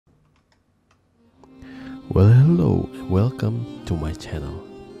Well, hello and welcome to my channel.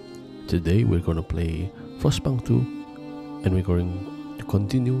 Today we're gonna play Frostpunk 2 and we're going to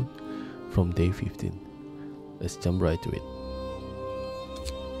continue from day 15. Let's jump right to it.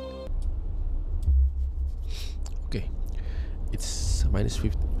 Okay, it's minus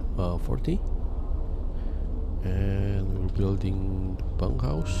 40 and we're building the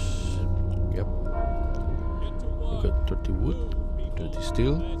bunkhouse. Yep, we got 30 wood, 30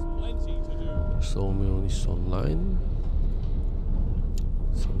 steel. Sawmill is online.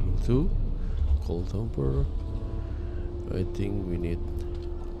 Sawmill 2. Coal dumper. I think we need.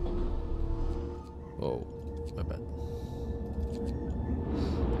 Oh, my bad.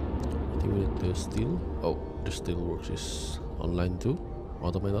 I think we need the steel. Oh, the steel works is online too.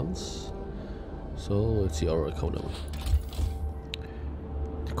 Automatons. So let's see our economy.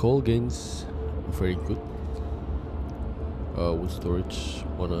 The coal gains very good. Wood storage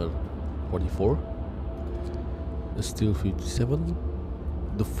 144. The steel 57.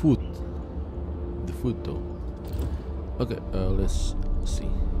 The food though. Okay, let's see.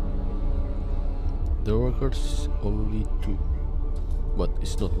 The workers only 2, but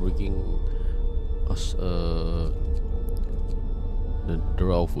it's not working as the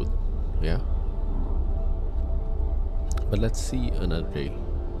raw food. Yeah, but let's see another day.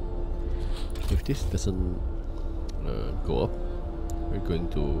 If this doesn't go up, we're going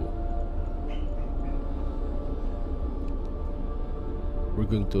to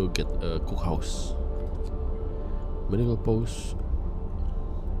get a cookhouse. Medical post,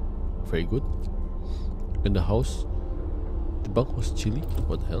 very good. In the house, the bunk was chilly.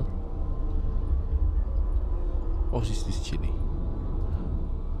 What the hell? How is this chilly?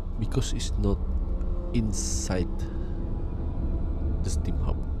 Because it's not inside the steam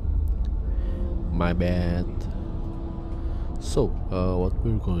hub. My bad. So, what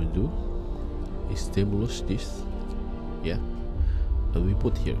we're going to do is demolish this. Yeah. And we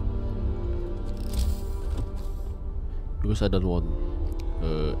put here because I don't want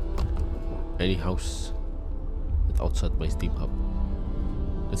any house that's outside my steam hub.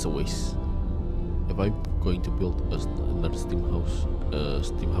 It's a waste. If I'm going to build another steam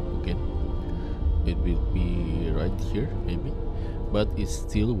hub again, it will be right here maybe, but it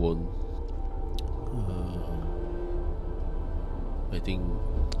still won't. I think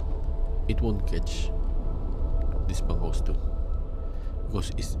it won't catch this bunkhouse too.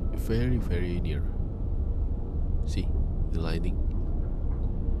 Because it's very near. See the lining.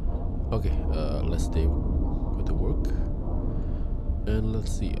 Okay, let's go to work and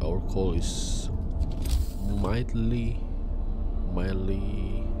let's see. Our coal is mildly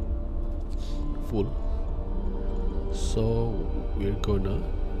full, so we're gonna.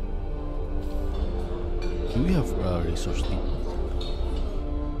 Do we have a resource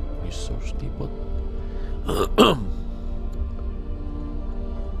depot?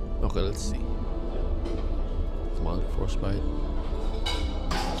 Okay, let's see. Mild frostbite.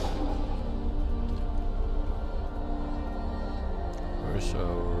 Where's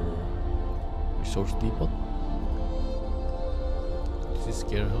our resource depot? This is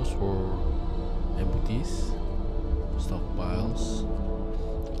care house for MPTs, stockpiles.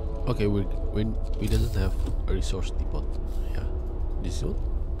 Okay, we doesn't have a resource depot. Yeah, this one.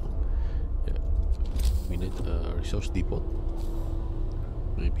 Yeah, we need a resource depot.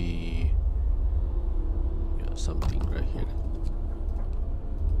 Maybe something right here.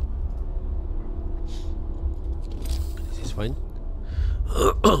 This is fine.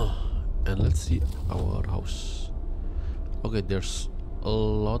 And let's see our house. Okay, there's a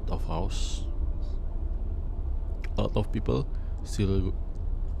lot of house, a lot of people still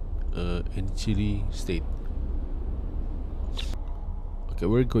in chilly state. Okay,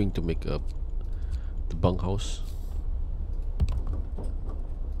 we're going to make up the bunkhouse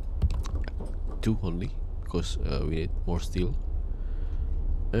 2 only because we need more steel.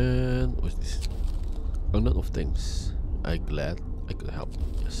 And what's this? A lot of things. I'm glad I could help.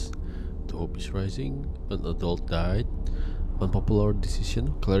 Yes. The hope is rising. An adult died. Unpopular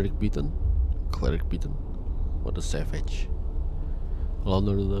decision. Cleric beaten. What a savage.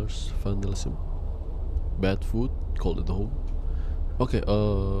 Landowners. Vandalism. Bad food. Cold at home. Okay.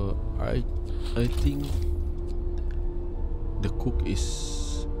 I think the cook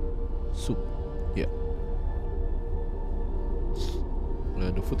is soup. Yeah.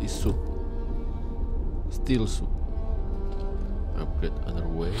 The food is soup. Still soup. Upgrade another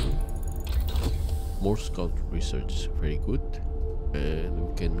way. More scout research. Very good. And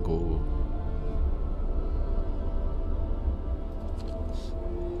we can go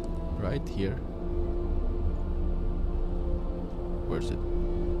right here. Where's it?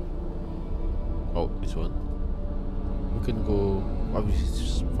 Oh, this one. We can go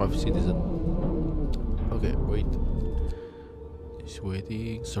five citizen. Okay, wait. It's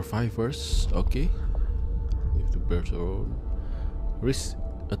waiting. Survivors. Okay. If the bears are on. Risk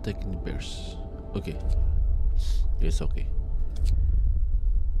attacking the bears. Okay. It's okay.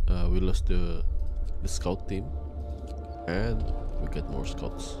 We lost the scout team, and we get more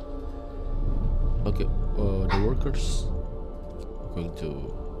scouts. Okay. The workers. We're going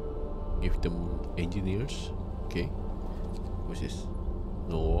to give them engineers. Okay. What's this?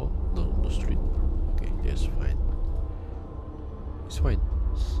 No wall? No street. Okay, that's fine. It's fine.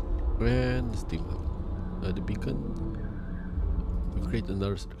 And the steam hub. The beacon. We create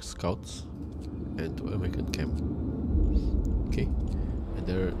another scouts and to American camp. Okay. And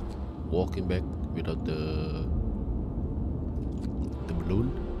they're walking back without the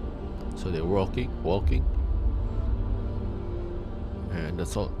balloon. So they're walking. And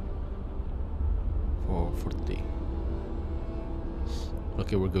that's all for the day.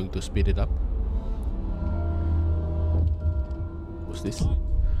 Okay, we're going to speed it up. What's this?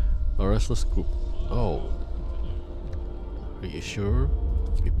 A restless group. Oh. Reassure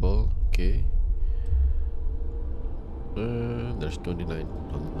people. Okay. There's 29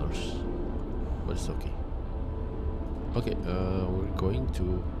 donors. But it's okay. Okay, we're going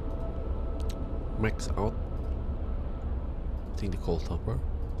to max out. I think the cold topper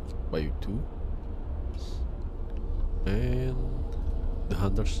by 2. And the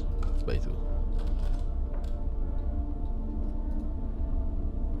hunters by 2.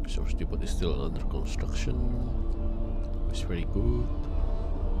 Resource depot is still under construction. It's very good.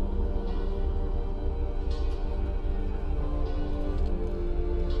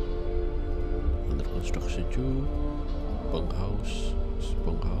 Under construction too. Bunkhouse.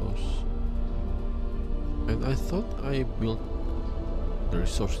 And I thought I built the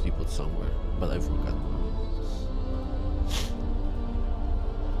resource depot somewhere, but I forgot.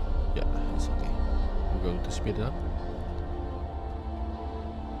 Yeah, it's okay. We're going to speed it up.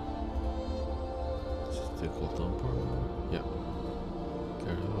 Still dumper. Yeah.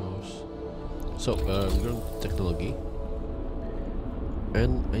 Warehouse. So we're going to technology.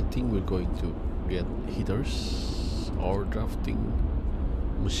 And I think we're going to get heaters or drafting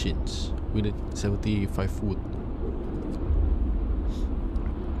machines. We need 75 wood.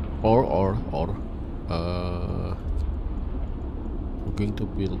 Or we're going to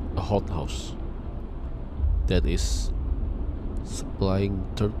build a hothouse that is supplying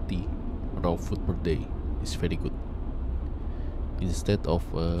 30 raw food per day. It's very good. Instead of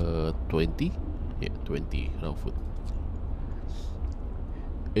 20, yeah, 20 raw food.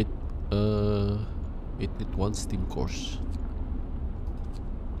 It need 1 steam course.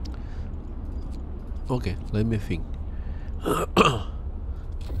 Okay, let me think. The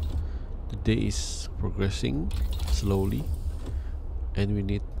day is progressing slowly, and we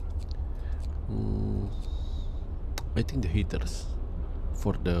need I think the heaters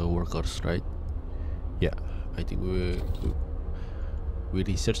for the workers, right? Yeah, I think we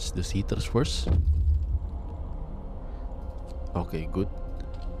research the heaters first. Okay, good.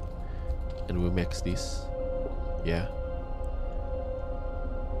 And we max this. Yeah.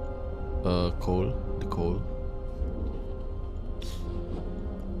 The coal.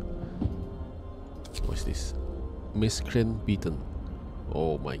 What's this? Miscreant beaten.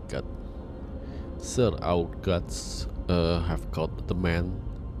 Oh my god. Sir, our gods have caught the man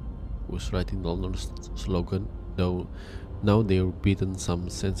who's writing London's slogan. Though now they're beaten some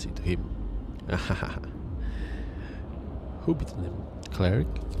sense into him. Who beaten him? Cleric?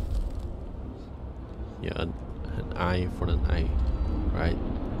 Yeah, an eye for an eye, right?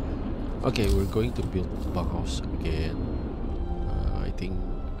 Okay, we're going to build the bunkhouse again. I think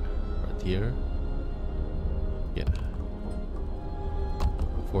right here. Yeah.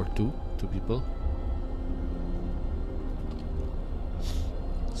 For two people.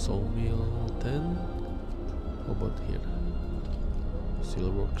 Sawmill 10. How about here?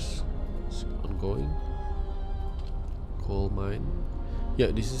 Steelworks is ongoing. Coal mine. Yeah,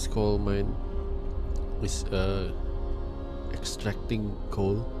 this is coal mine. It's extracting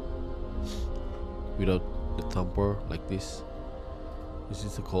coal without the thumper like this. This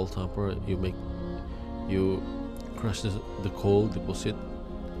is the coal thumper. You crush the coal deposit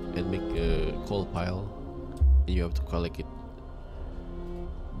and make a coal pile, and you have to collect it.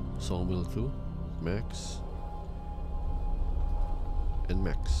 Sawmill 2, max and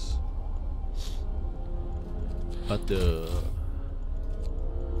max. But the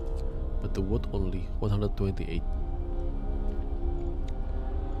wood only 128.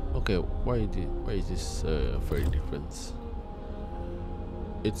 Okay, why is this very different?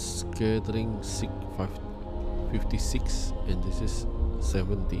 it's gathering 56 and this is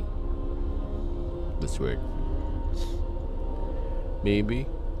 70. That's weird. Maybe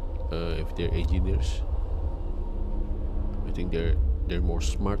if they're engineers, I think they're more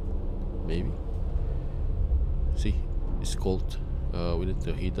smart. Maybe. See, it's cold. We need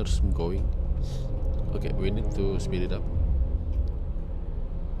the heaters going. Okay, we need to speed it up.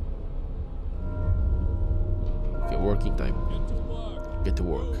 Okay, working time. Get to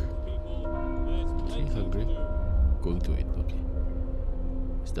work. See, hungry. Going to eat. Okay,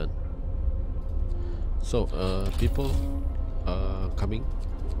 it's done. So, people coming.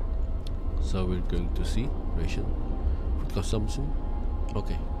 So we're going to see ration, food consumption.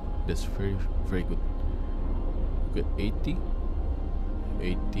 Okay, that's very good. We got 80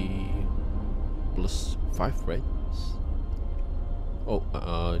 plus 5, right? Oh,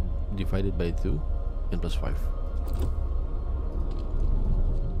 divided by 2 and plus 5.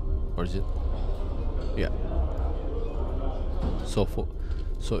 Or is it? Yeah. So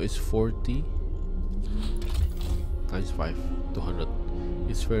it's 40 times 5, 200.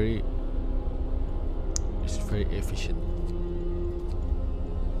 It's very efficient.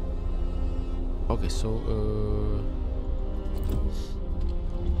 Okay, so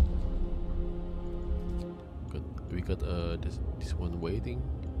we got this one waiting.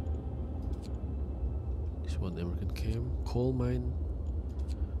 This one American camp, coal mine,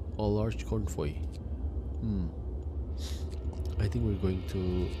 a large convoy. I think we're going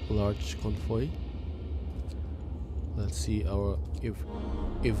to large convoy. Let's see our if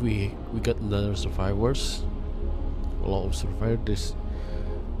we got another survivors. A lot of survivors.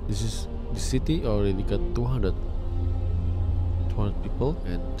 This city already got 200 people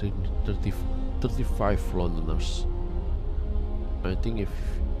and 35 Londoners. I think if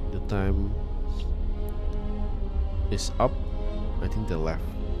the time is up, I think they left.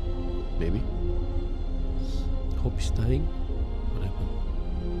 Maybe. Hope is dying. What happened?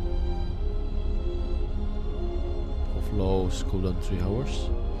 Flows cooldown 3 hours.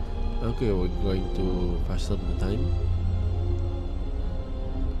 Okay, we're going to fasten the time.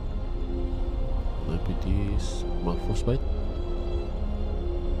 Maybe this frostbite.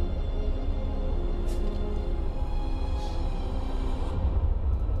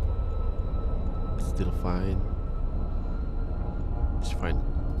 Still fine. It's fine.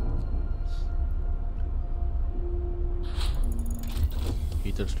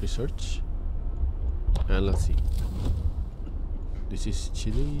 Heaters research. And let's see. This is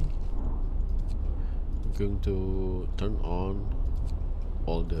chilly. I'm going to turn on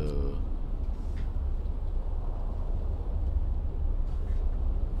all the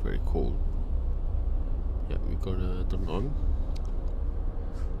very cold. Yeah, we're gonna turn on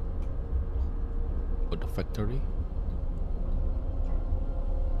the factory.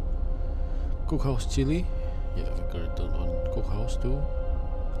 Cookhouse chilly. Yeah, we're gonna turn on cookhouse too.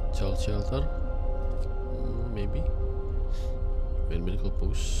 Child shelter. Maybe. And medical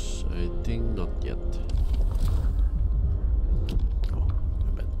post, I think not yet. Oh,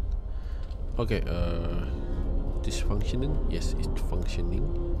 my bad. Okay, this functioning? Yes, it's functioning.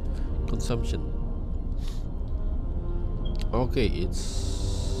 Consumption. Okay,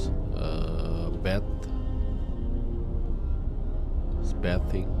 it's bad. It's bad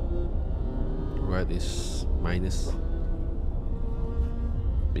thing. Right is minus.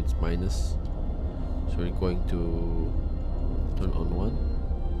 Means minus. So we're going to turn on 1.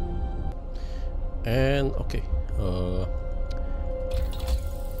 And okay,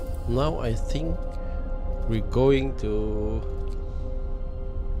 now I think we're going to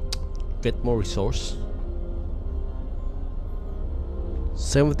get more resource.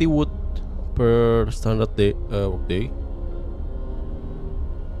 70 wood per standard day work day,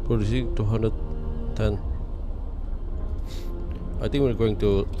 producing 210. I think we're going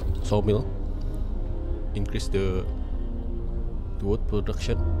to sawmill, increase the wood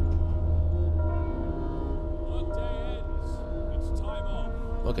production.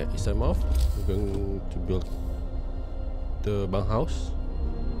 Okay, it's time off. We're going to build the bunk house.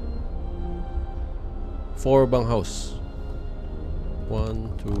 4 bunk house.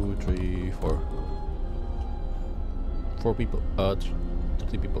 1, 2, 3, 4. 4 people.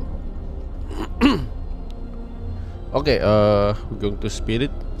 30 people. Okay, we're going to speed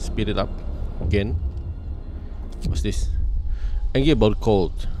it up again. What's this? Angry about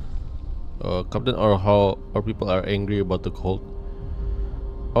cold. Captain, or how our people are angry about the cold.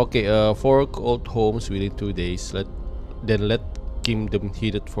 Okay, 4 cold homes within 2 days. Let kingdom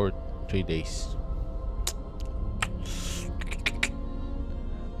heated for 3 days.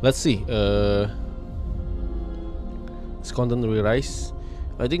 Let's see. This content will rise.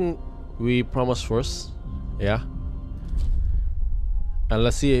 I think we promise first. Yeah. And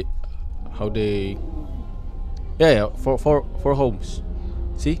let's see how they. Yeah, for homes.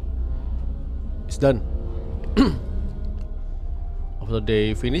 See, it's done. After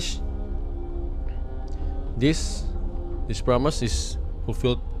they finish, this promise is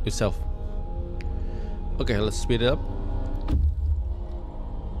fulfilled itself. Okay, let's speed it up.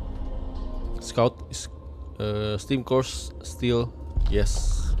 Scout is steam course still,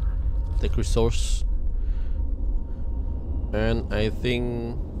 yes. Take resource, and I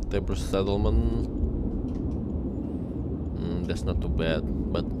think temporary settlement. That's not too bad,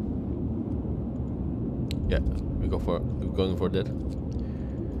 but yeah, we're going for that.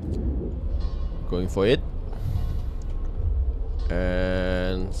 Going for it,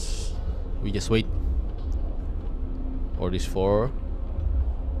 and we just wait for this 4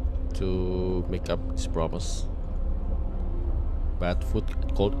 to make up this promise. Bad food,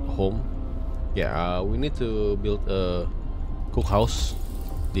 cold home. Yeah, we need to build a cookhouse.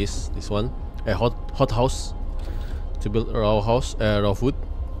 This one, a hot house, to build a raw house, raw food,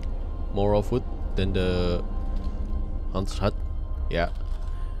 more raw food than the hunter's hut. Yeah,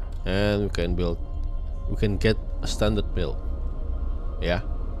 and we can get a standard meal. Yeah.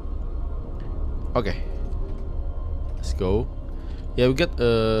 Okay, let's go. Yeah, we got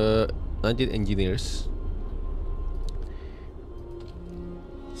 19 engineers,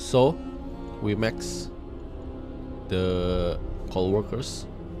 so we max the coal workers.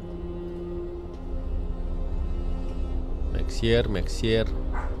 Max here,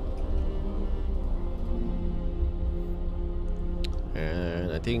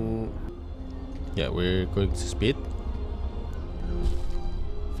 and I think, yeah, we're going to speed.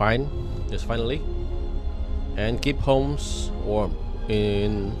 Fine, just finally, and keep homes warm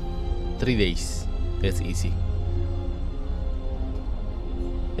in 3 days. That's easy.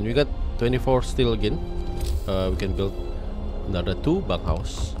 And we got 24 steel again. We can build another 2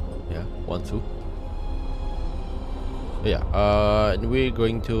 bunkhouse. Yeah, 1, 2. Yeah, and we're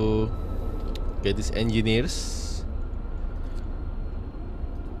going to get these engineers,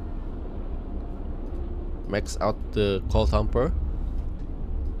 max out the coal thumper.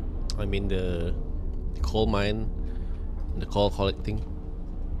 I mean the coal mine, and the coal collecting.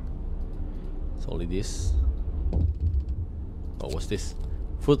 It's only this. Oh, what's this?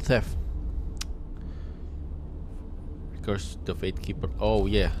 Food theft. Curse the Fate Keeper. Oh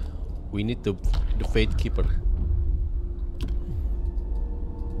yeah, we need the Fate Keeper.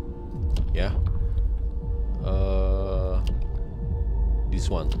 Yeah. This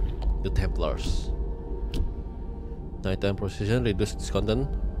one, the Templars. Nighttime precision, reduce discontent.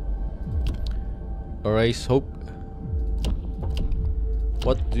 Erase hope.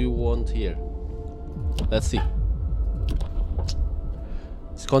 What do you want here? Let's see.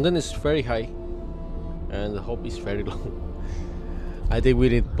 Discontent is very high, and the hope is very low. I think we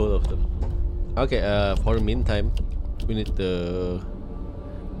need both of them. Okay. For the meantime, we need to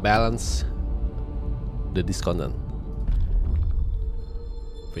balance the discontent.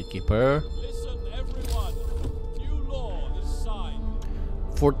 Fate Keeper. Listen, everyone. New law is signed.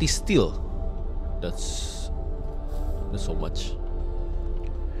 40 steel. That's so much.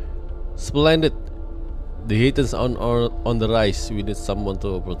 Splendid. The heat is on the rise. We need someone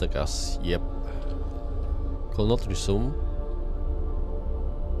to protect us. Yep. Could not resume.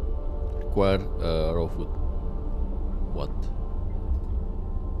 Require raw food. What?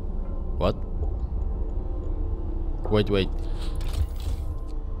 What? Wait.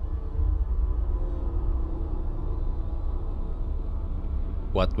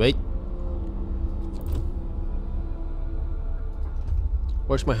 What? Wait.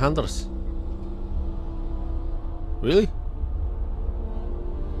 Where's my hunters? Really?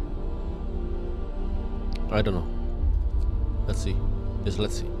 I don't know. Let's see. Just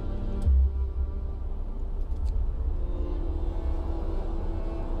let's see.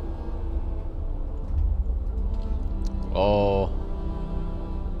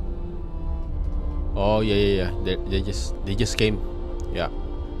 Oh yeah. They just came. Yeah.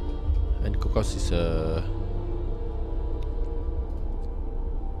 And Kokos is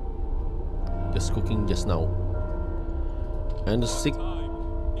just cooking just now. And the stick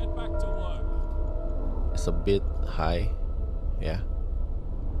Get back to work. is a bit high. Yeah.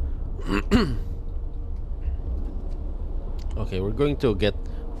 Okay, we're going to get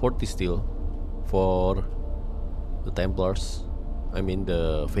 40 steel for the Templars. I mean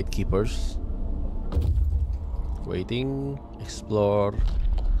the Fate Keepers. Waiting, explore.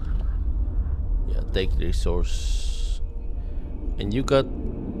 Yeah, take the resource. And you got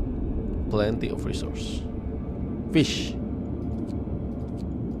plenty of resource. Fish.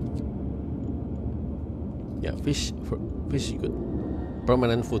 Yeah, fish is good.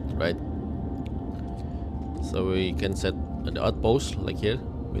 Permanent food, right? So we can set the outpost like here.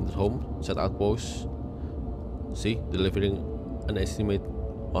 Winter home, set outpost. See, delivering an estimate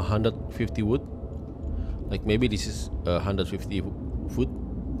 150 wood. Like maybe this is 150 food,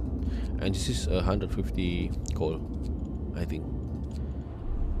 and this is 150 coal, I think.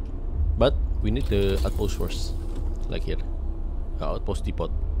 But we need the outpost first, like here, outpost depot.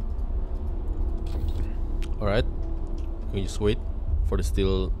 All right, we just wait for the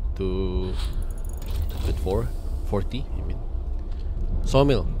steel to get 40. I mean,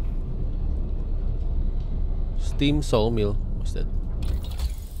 sawmill, steam sawmill. What's that?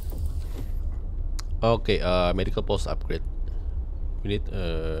 Okay, medical post upgrade. We need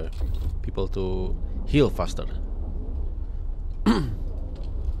people to heal faster.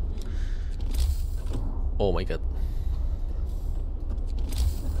 Oh my god.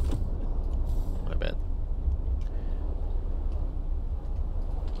 My bad.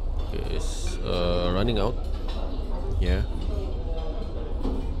 Okay, it's running out. Yeah.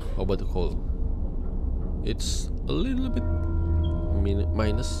 How about the coal? It's a little bit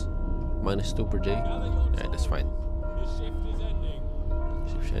minus 2 per day. Yeah, that's fine. The shift is ending.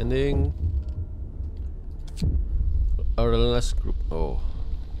 Shift ending. Our last group. Oh,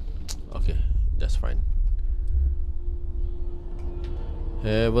 okay, that's fine.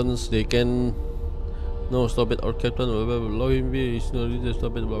 Heavens, they can. No, stop it, our captain. Blah, blah, blah, allow him be. It's not really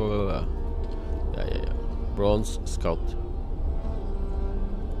stop it. Blah blah blah blah. Yeah. Bronze scout.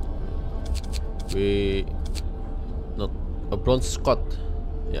 We not a bronze scout.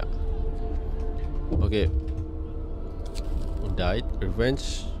 Yeah. Okay. Died.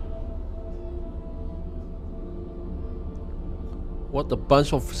 Revenge. What a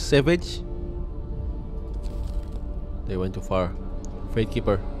bunch of savage. They went too far. Fate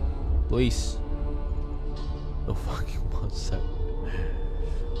Keeper, please. No fucking monster.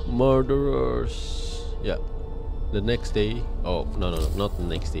 Murderers. Yeah. The next day. Oh, no, not the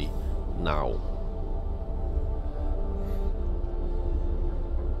next day. Now.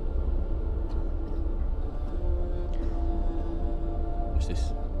 What's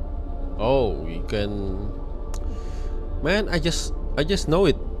this? Oh, you can. Man, I just know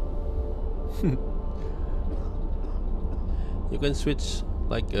it. You can switch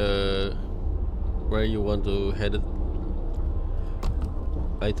like where you want to head it.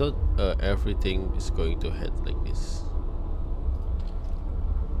 I thought everything is going to head like this.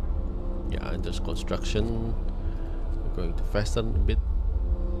 Yeah, and there's construction. We're going to fasten a bit.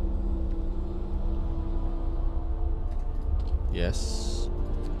 Yes.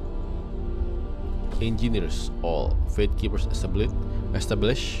 Engineers, all Fate Keepers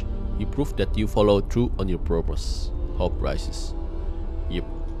establish. You prove that you follow through on your promise. Hope rises. Yep.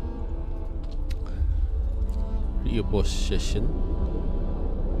 Repossession.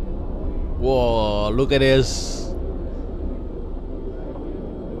 Whoa, look at this.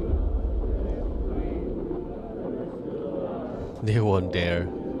 They won't dare.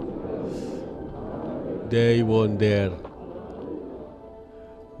 They won't dare.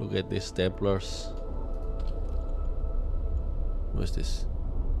 Look at these Templars. What's this?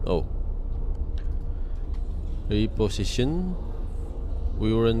 Oh. Reposition.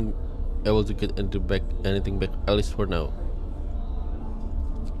 We weren't able to get anything back, at least for now.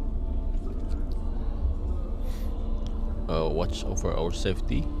 Watch over our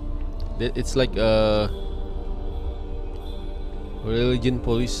safety. It's like a religion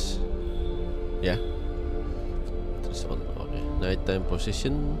police. Yeah. It's on. Okay. Nighttime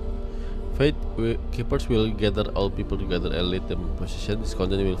position. Fate Keepers will gather all people together and lead them position. This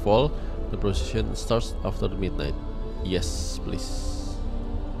content will fall. The procession starts after midnight. Yes, please.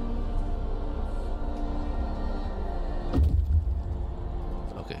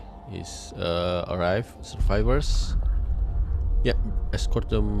 Okay, he's arrive. Survivors. Yeah, escort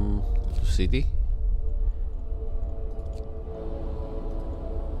them to city.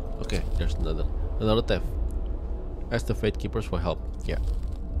 Okay, there's another theft. Ask the Fate Keepers for help. Yeah.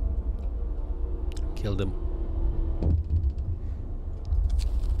 Kill them.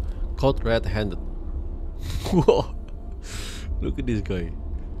 Caught red-handed. Whoa! Look at this guy.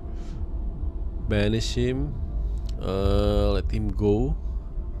 Banish him. Let him go.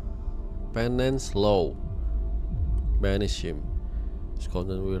 Penance low. Banish him. His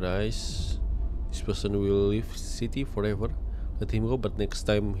content will rise. This person will leave city forever. Let him go, but next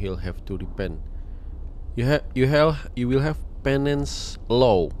time he'll have to repent. You will have penance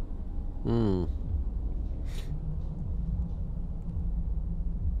low.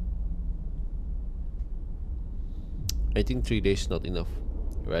 I think 3 days not enough,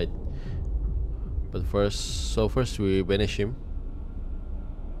 right? But first we banish him.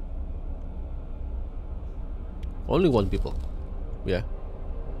 Only one people. Yeah.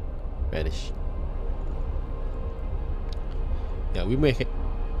 Vanish. Yeah,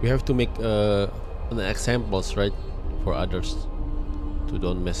 we have to make an examples, right, for others to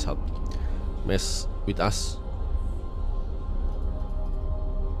don't mess with us.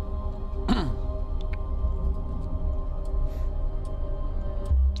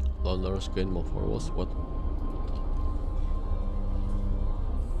 Loners gain more forwards. What?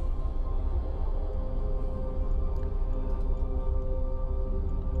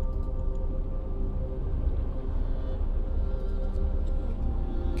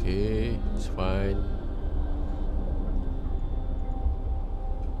 Okay, it's fine.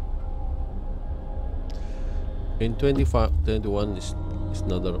 In 21 is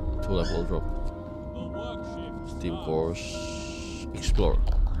another 2-level drop. The work shift Steam starts. course explore.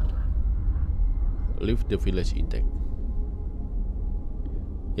 Leave the village intact.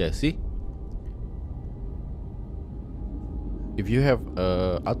 Yeah, see? If you have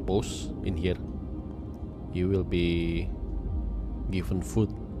outpost in here, you will be given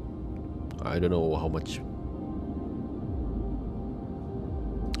food. I don't know how much.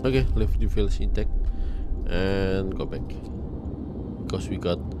 Okay, leave the village intact and go back, because we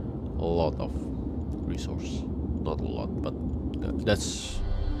got a lot of resource. Not a lot, but that's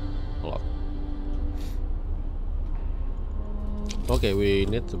a lot. Okay, we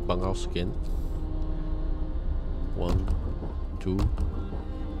need the bunkhouse again. 1, 2.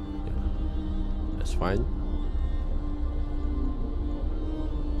 Yeah, that's fine.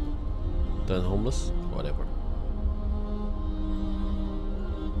 10 homeless, whatever.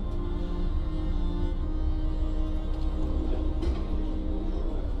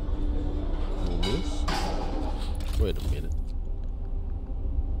 Homeless. Wait a minute.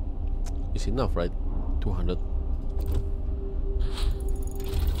 It's enough, right? 200.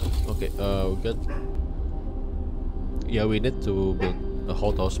 Okay, we got. Yeah, we need to build a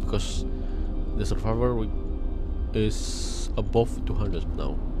hot house because the survivor is above 200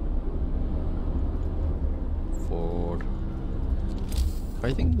 now.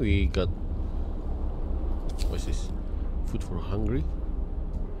 I think we got. What's this? Food for hungry.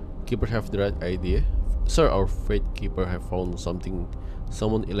 Keeper have the right idea. Sir, our faith keeper have found something.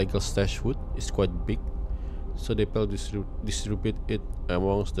 Someone illegal stash food is quite big, so they will distribute it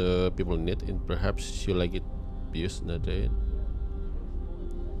amongst the people in need, and perhaps you like it used in a day.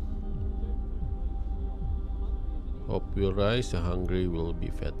 Hope will rise, the hungry will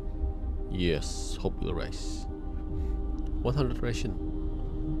be fed. Yes, hope will rise. 100 ration.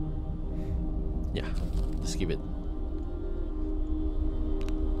 Yeah, let's give it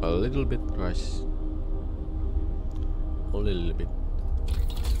a little bit rice. Only a little bit.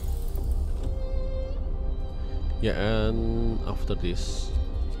 Yeah, and after this,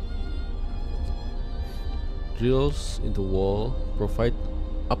 drills in the wall provide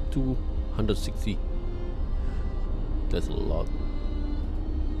up to 160. That's a lot.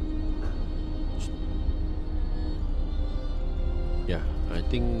 Yeah, I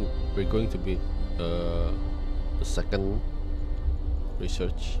think we're going to be the second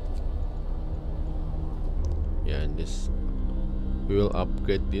research. Yeah, and this we will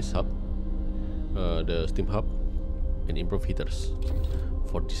upgrade this hub, the steam hub, and improve heaters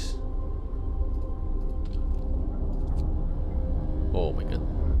for this. Oh my god.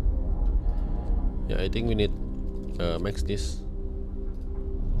 Yeah, I think we need max this.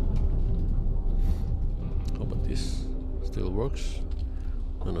 How about this? Still works?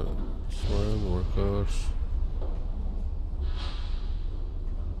 No, no, no. This one, workers.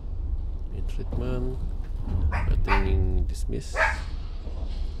 In treatment. I think dismiss.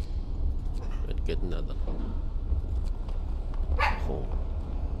 And get another. Oh.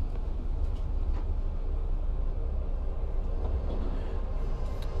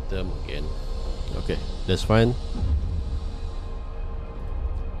 Them again. Okay, that's fine.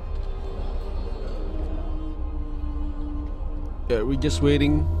 Yeah, we're just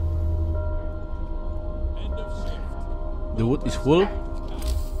waiting. End of shift. The wood is full,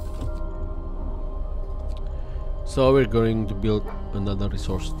 so we're going to build another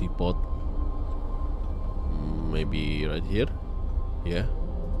resource depot. Maybe right here. Yeah.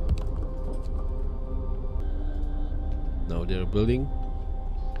 Now they're building.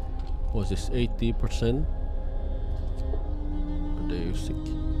 Was this 80%? Are they sick?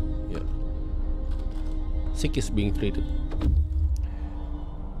 Yeah. Sick is being treated.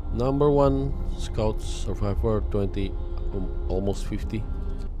 Number 1 scout survivor 20, almost 50.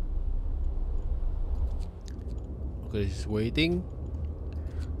 Okay, this is waiting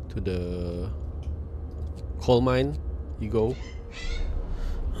to the Coal mine, you go.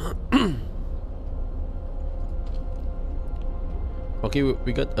 Okay,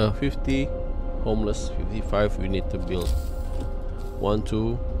 we got 50 homeless, 55. We need to build 1,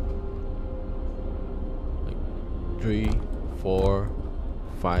 2, like 3, 4,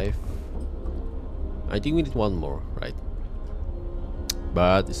 5. I think we need one more, right?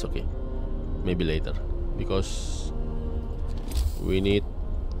 But it's okay. Maybe later, because we need.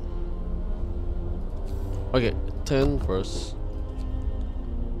 Okay, 10 first.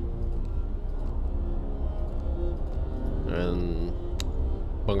 And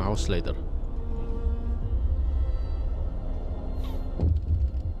bunkhouse later.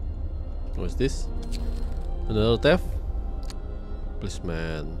 What's this? Another theft? Please,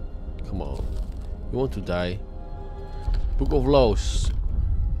 man. Come on. You want to die? Book of Laws.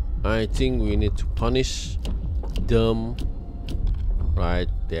 I think we need to punish them right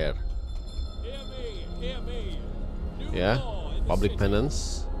there. Hear me. New Yeah? law in the Public city.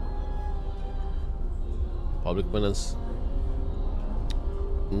 penance. Public penance.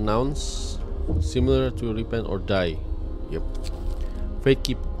 Nouns similar to repent or die. Yep. Faith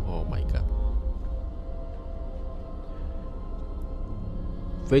keep. Oh my god.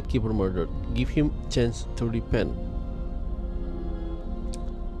 Faith keeper murdered. Give him chance to repent.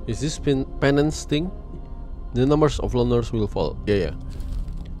 Is this penance thing? The numbers of loners will fall. Yeah.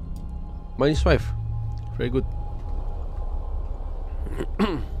 -5. Very good.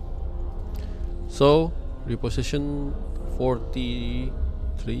 So repossession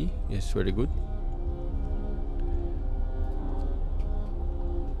 43 is very good.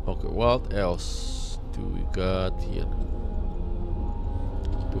 Okay, what else do we got here?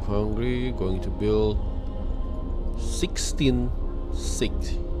 Too hungry. Going to build 16 sick.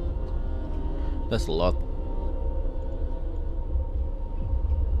 That's a lot.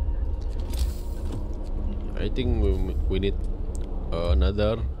 I think we need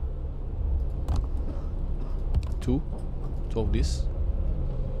another two of this.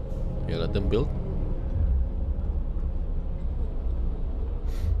 Yeah, let them build.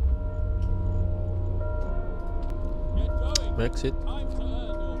 Get going. Max it. Time to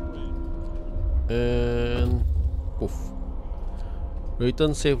earn your bread. And poof.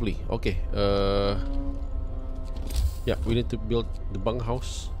 Return safely. Okay. Yeah, we need to build the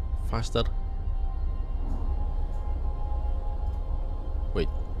bunkhouse faster. Wait.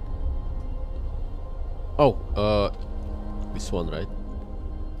 Oh, this one, right?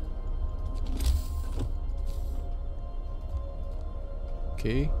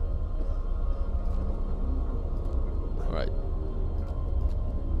 Okay. All right.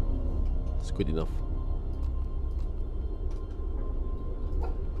 It's good enough.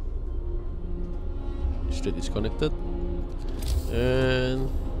 Street is connected,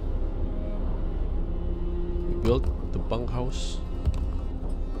 and we built the bunkhouse.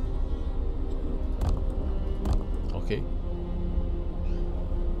 Okay.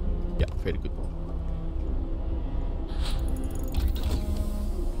 Yeah, very good.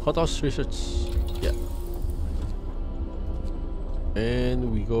 Hothouse research. Yeah.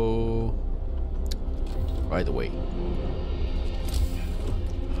 And we go right away.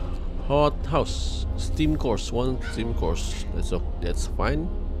 Hot house, steam course, 1 steam course. That's fine.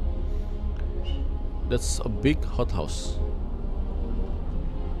 That's a big hot house.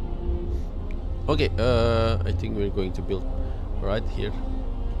 Okay, I think we're going to build right here.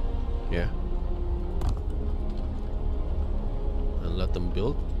 Yeah. And let them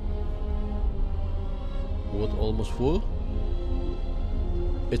build. Wood almost full.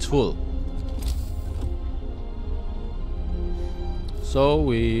 It's full. So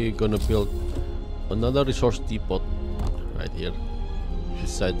we're gonna build another resource depot right here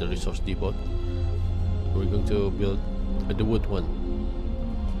beside the resource depot. We're going to build the wood one.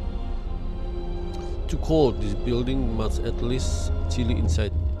 Too cold. This building must at least chilly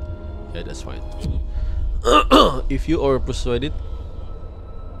inside. Yeah, that's fine. If you are persuaded,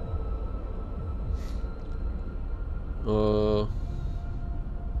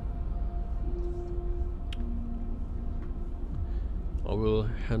 I will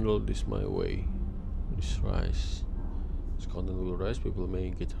handle this my way. This rise. This content will rise. People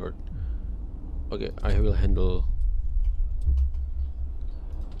may get hurt. Okay, I will handle.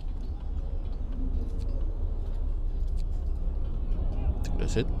 I think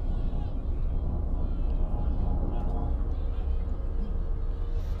that's it.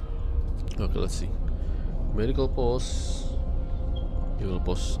 Okay, let's see. Medical post. Medical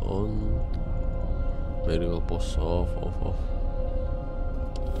post on. Medical post off.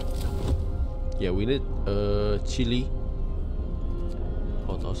 Yeah, we need chili.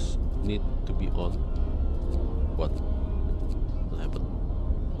 Hothouse need to be on. What? What happened?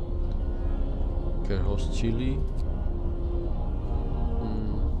 Care house chili.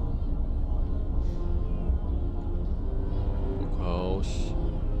 Cookhouse.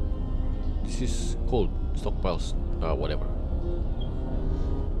 This is cold. Stockpiles. Whatever.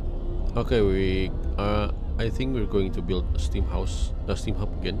 Okay, I think we're going to build a steam house, a steam hub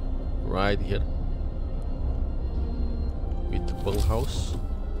again, right here. With the bunkhouse.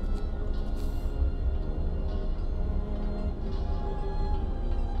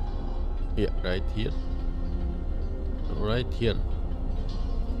 Yeah, right here. Right here.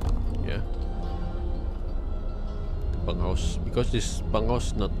 Yeah. The bunkhouse, because this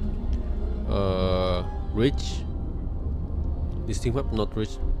bunkhouse not rich. This steam hub not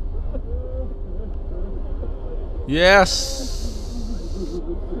rich. Yes.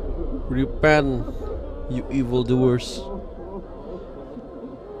 Repent, you evildoers.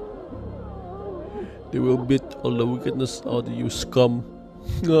 They will beat all the wickedness out of you, scum.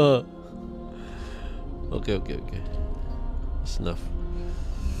 Okay. That's enough.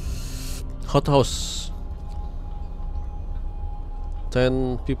 Hothouse.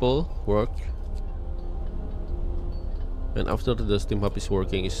 10 people work. And after the steam hub is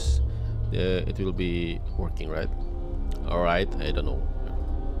working, it will be working, right? Alright, I don't know.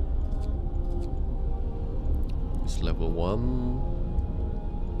 It's level 1.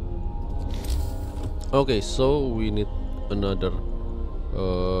 Okay, so we need another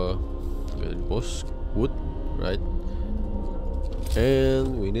boss wood, right?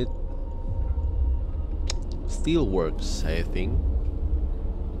 And we need steel works, I think.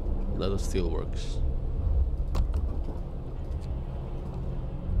 Another steel works.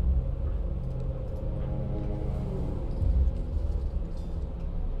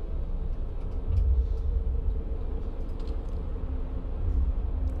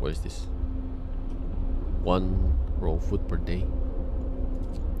 What is this? 1 raw food per day.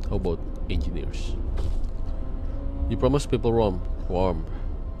 How about engineers? You promise people warm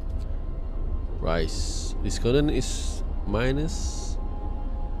rice. This column is minus.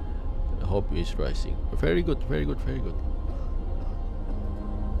 I hope is rising. Very good.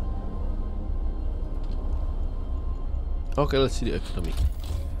 Okay, let's see the economy.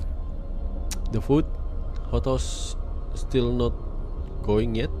 The food hothouse still not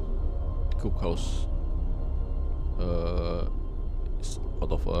going yet. Cookhouse is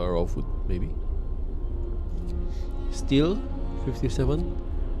out of raw food, maybe. Still 57,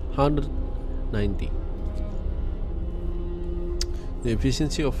 190. The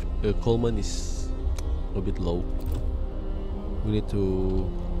efficiency of the coalman is a bit low. We need to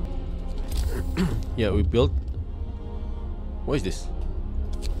yeah, we built. What is this?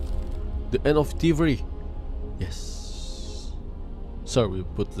 The end of thievery. Yes. So we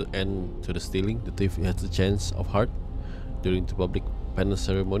put the end to the stealing. The thief has a chance of heart. During the public penance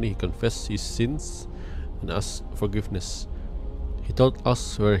ceremony, he confessed his sins and asked forgiveness. He told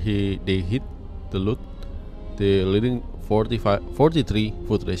us where they hid the loot, the leading 43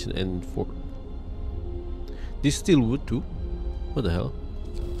 food ration and 4. This still wood too? What the hell?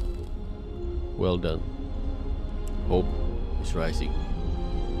 Well done. Hope is rising.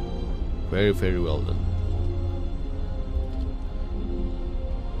 Very, very well done.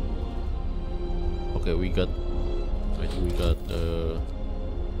 Okay, we got. I think we got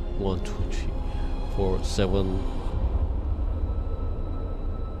 1, 2, 3, 4, 7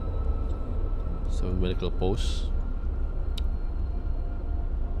 medical posts.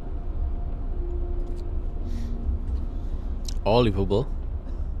 All livable,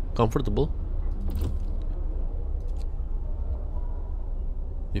 comfortable,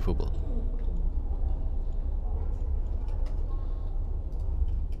 livable.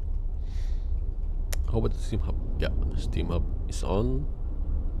 How about the steam hub? Yeah, steam hub is on.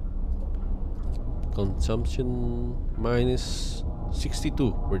 Consumption minus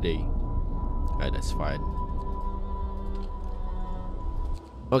 62 per day. That's fine.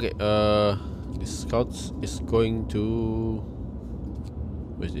 Okay, this scouts is going to.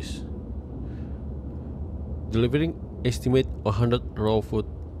 What is this? Delivering estimate 100 raw food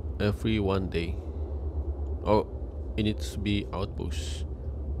every 1 day. Oh, it needs to be outpost.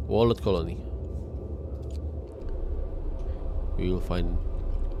 Wallet colony. We will find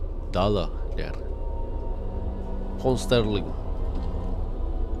dollar there. Pound sterling.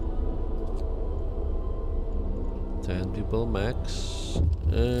 10 people max.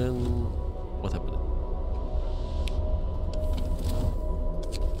 And what happened?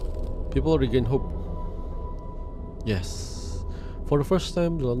 People regain hope. Yes. For the first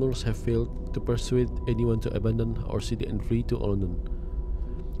time, the landlords have failed to persuade anyone to abandon our city and flee to London.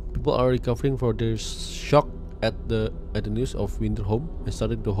 People are recovering from their shock at the news of winter home and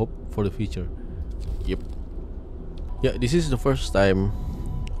started to hope for the future. Yep. Yeah, this is the first time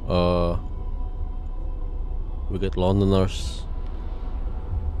we get loners.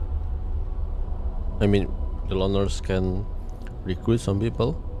 I mean, the loners can recruit some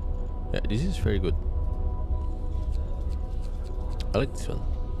people. Yeah, this is very good. I like this one.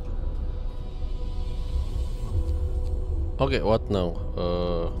 Okay, what now?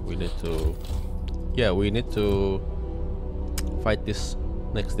 We need to. Yeah, we need to fight this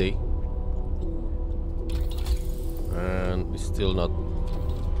next day, and it's still not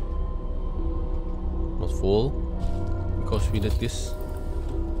full because we need this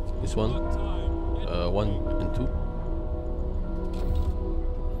one, 1 and 2.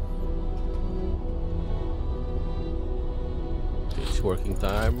 Okay, it's working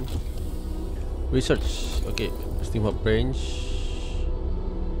time. Research. Okay, Steam Hub range.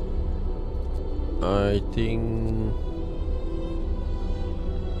 I think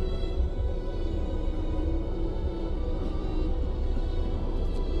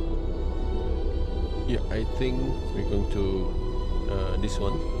I think we're going to this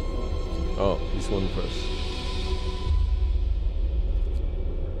one. Oh, this one first.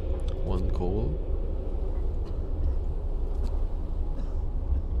 1 coal.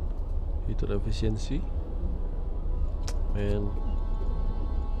 Heater efficiency. And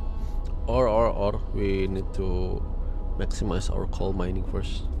or we need to maximize our coal mining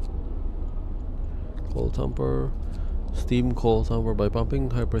first. Coal tamper. Steam coal tamper by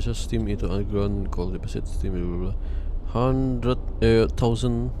pumping high pressure steam into underground coal deposit. Steam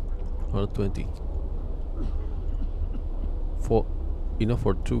 100,120 for enough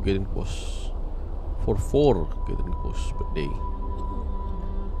for 2 getting posts, for 4 getting posts per day.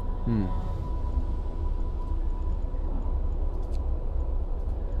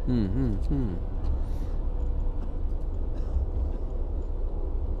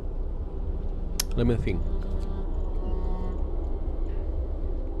 Let me think.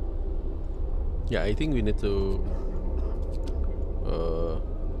 Yeah, I think we need to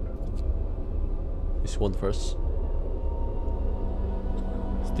this one first.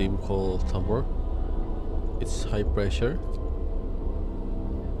 Steam coal tamper. It's high pressure.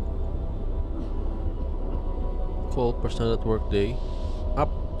 Coal per standard workday,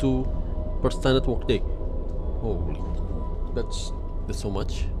 up to per standard workday. Holy, that's so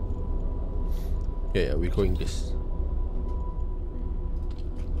much. Yeah, we're going this.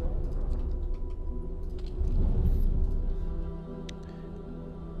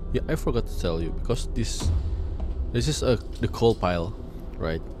 Yeah, I forgot to tell you because this is the coal pile,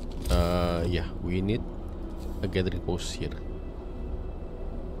 right? Yeah, we need a gathering post here.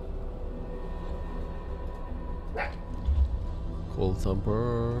 Coal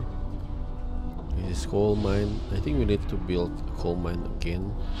thumper. This is coal mine. I think we need to build a coal mine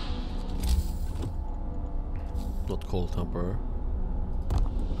again. Not coal thumper.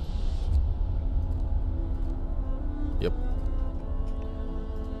 Yep.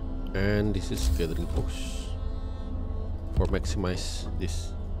 And this is gathering post for maximize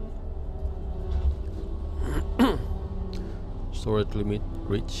this. Storage limit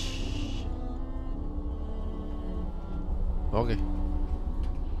reach. Okay,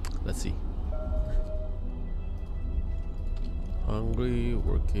 let's see. Hungry,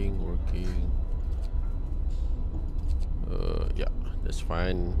 working. Yeah, that's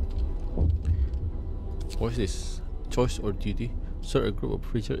fine. What is this? Choice or duty? Sir, a group of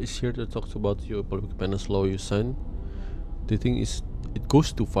preachers is here to talk about your public penance law you signed. The thing is, it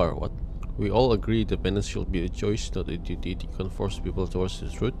goes too far. What? We all agree the penance should be a choice, not a duty. It can force people towards the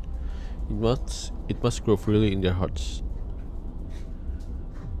truth. It must grow freely in their hearts.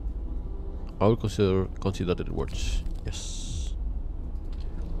 I will consider the words. Yes.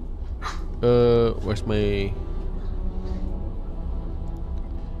 Where's my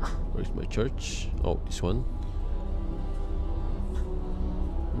church? Oh, this one.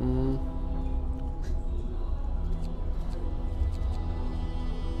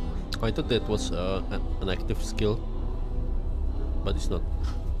 I thought that was an active skill, but it's not.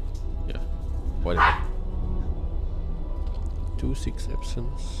 Yeah, whatever. 2-6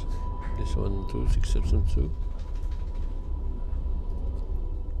 absence. This one 2-6 absence too.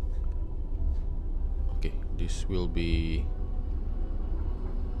 Okay, this will be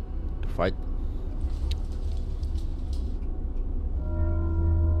the fight.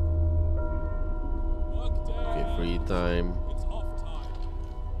 Okay, free time.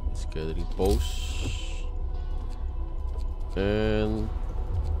 It's gathering posts, and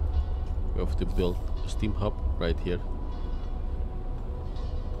we have to build a steam hub right here.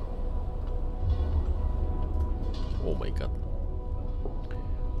 Oh my god.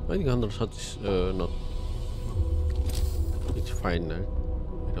 I think 100 shots is not. It's fine now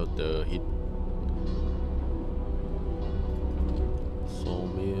without the heat.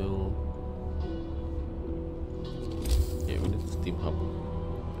 Sawmill. Yeah, we need steam hub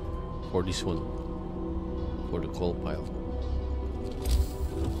for this one, for the coal pile.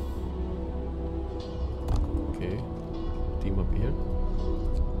 Okay, steam up here,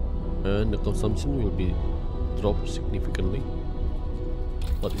 and the consumption will be dropped significantly,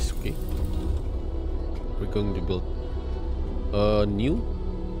 but it's okay. We're going to build a new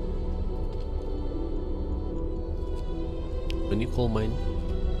coal mine.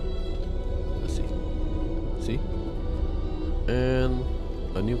 Let's see, and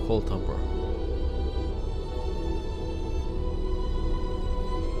a new coal tamper.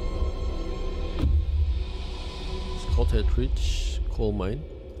 Scotthead Ridge coal mine.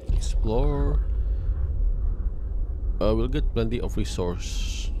 Explore. We'll get plenty of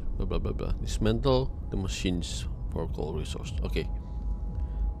resource. Blah blah blah blah. Dismantle the machines for coal resource. Okay.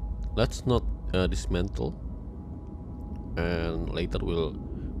 Let's not dismantle. And later we'll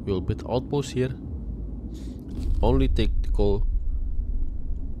build outpost here. Only take the coal.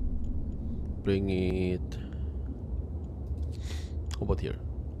 Bring it. How about here?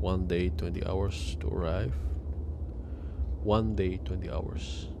 1 day, 20 hours to arrive. 1 day, 20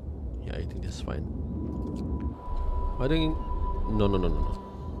 hours. Yeah, I think that's fine. I think no.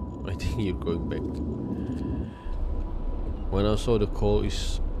 I think you're going back. When I saw the coal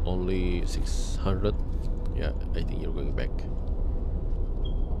is only 600, yeah, I think you're going back,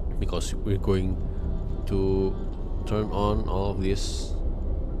 because we're going to turn on all of this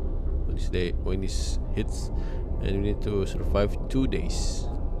when this hits, and we need to survive 2 days.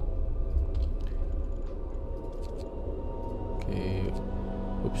 Okay,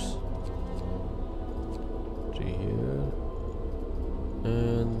 oops. 3 here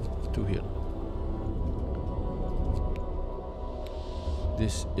and 2 here.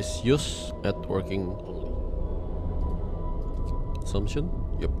 This is used at working only. Consumption?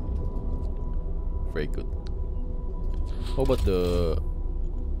 Yep. Very good. How about the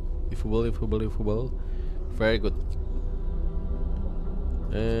ifable? Very good.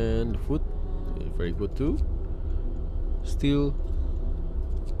 And food? Very good too. Steel,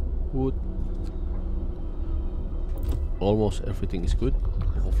 wood, almost everything is good.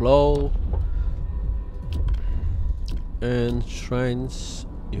 Overflow. And shrines,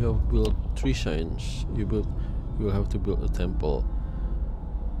 you have built 3 shrines. You will have to build a temple.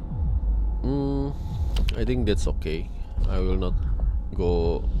 I think that's okay. I will not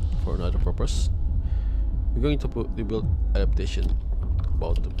go for another purpose. We're going to build adaptation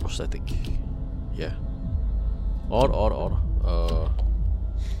about the prosthetic. Yeah. Or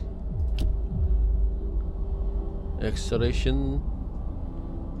acceleration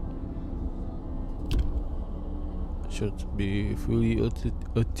should be fully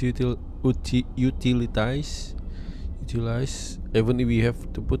utilized, even if we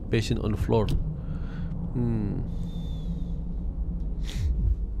have to put patient on the floor.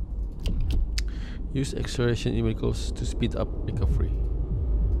 Use acceleration in vehicles to speed up recovery.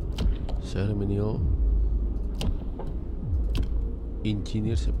 Ceremonial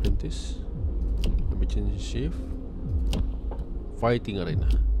engineer's apprentice, emergency shift, fighting arena.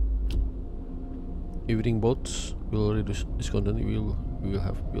 Evening boats will reduce discontent. We will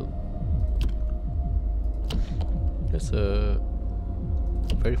have built. That's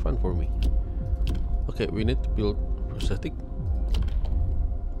very fun for me. Okay, we need to build prosthetic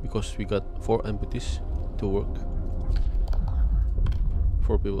because we got 4 amputees to work.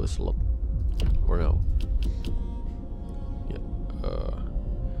 4 people is a lot for now. Yeah.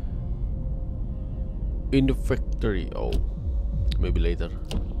 In the factory. Oh, maybe later.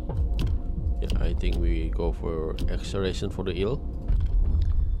 Yeah, I think we go for acceleration for the ill,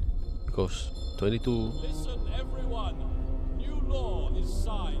 because 22. Listen, everyone. New law is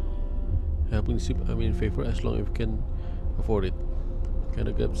signed. Helping ship, I'm in favor as long as we can afford it. Can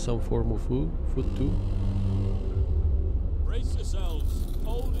I get some form of food too? Brace yourselves.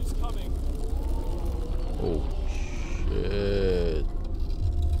 Cold is coming. Oh shit,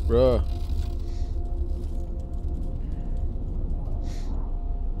 bruh.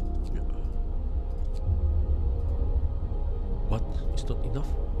 What? It's not enough,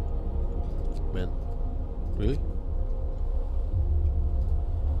 man. Really?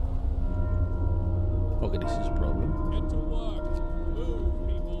 Okay, this is a problem. Get to work. Move,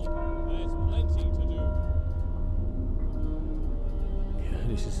 people. There's plenty to do. Yeah,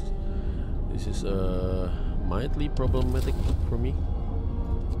 this is mildly problematic for me.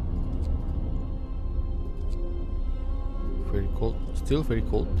 cold. Still very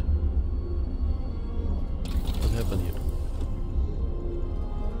cold. What happened here?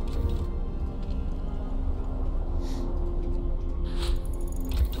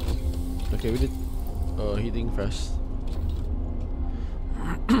 Okay, we did heating fast.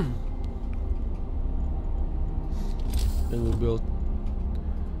 And we built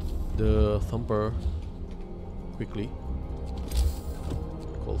the thumper quickly.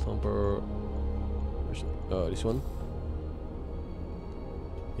 Call thumper. This one.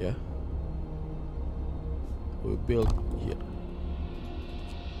 Yeah. We built here.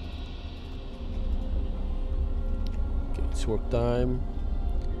 Okay, it's work time.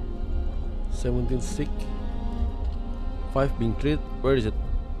 17 stick. 5 being treated. Where is it?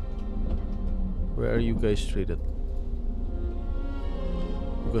 Where are you guys treated?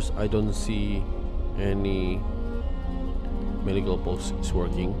 Because I don't see any medical post is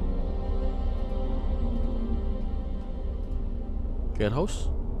working. Care house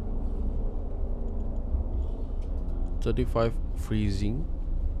 35 freezing.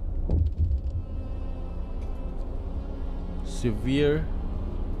 Severe.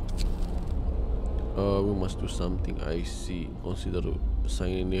 We must do something. I see. Consider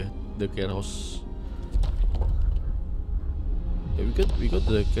signing the care house. Yeah, we got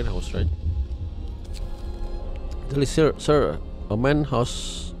the care house, right? Tell sir, a man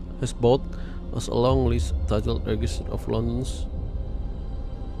has bought us a long list titled Register of London's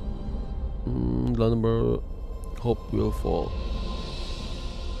number. Hope will fall.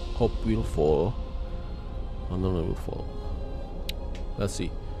 Hope will fall. London will fall. Let's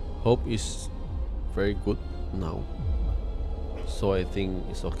see. Hope is very good now, so I think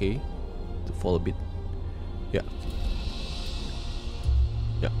it's okay to fall a bit. Yeah.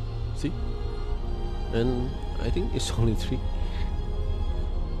 See, and I think it's only 3.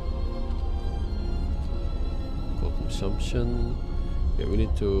 Coal consumption. Yeah, we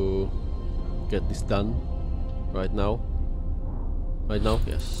need to get this done right now.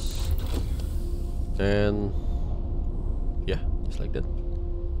 Yes. And yeah, just like that.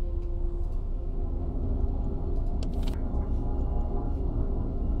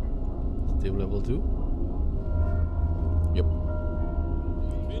 Steam level 2. Yep.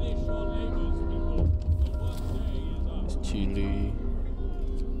 Finish your labors, people. The workday is up. It's chilly.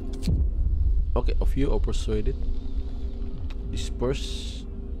 Okay, a few are persuaded. Disperse.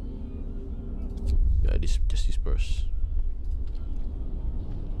 Yeah, just disperse.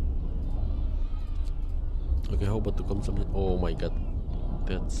 Okay, how about the consumption? Oh my god,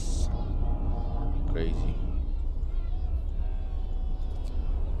 that's crazy.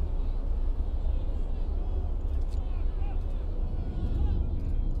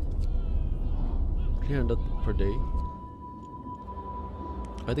 $300 per day.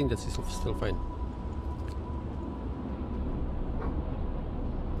 I think that's still fine.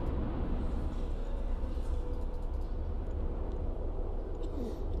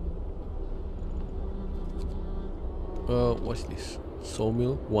 What's this?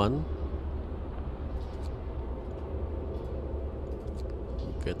 Sawmill 1.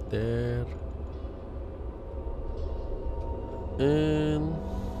 Get there. And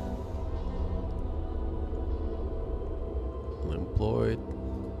unemployed.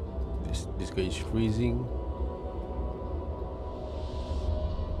 This guy is freezing.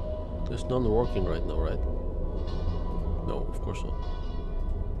 There's none working right now, right? No, of course not.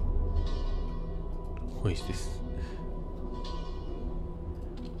 What is this?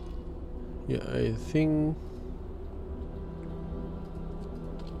 Yeah, I think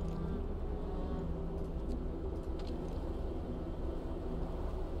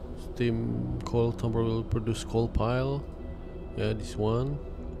steam coal tumper will produce coal pile. Yeah, this one.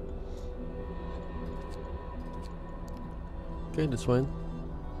 Okay, that's fine.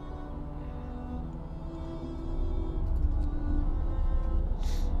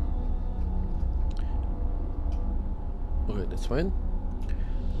 Okay, that's fine.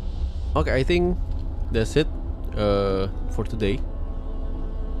 Okay, I think that's it for today.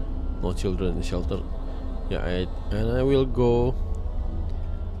 No children in shelter. Yeah, and I will go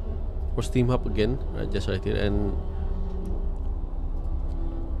for Steam Hub again, just right here, and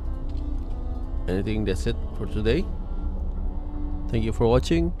I think that's it for today. Thank you for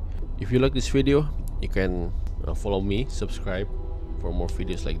watching. If you like this video, you can follow me, subscribe for more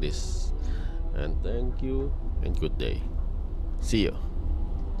videos like this, and thank you and good day. See you.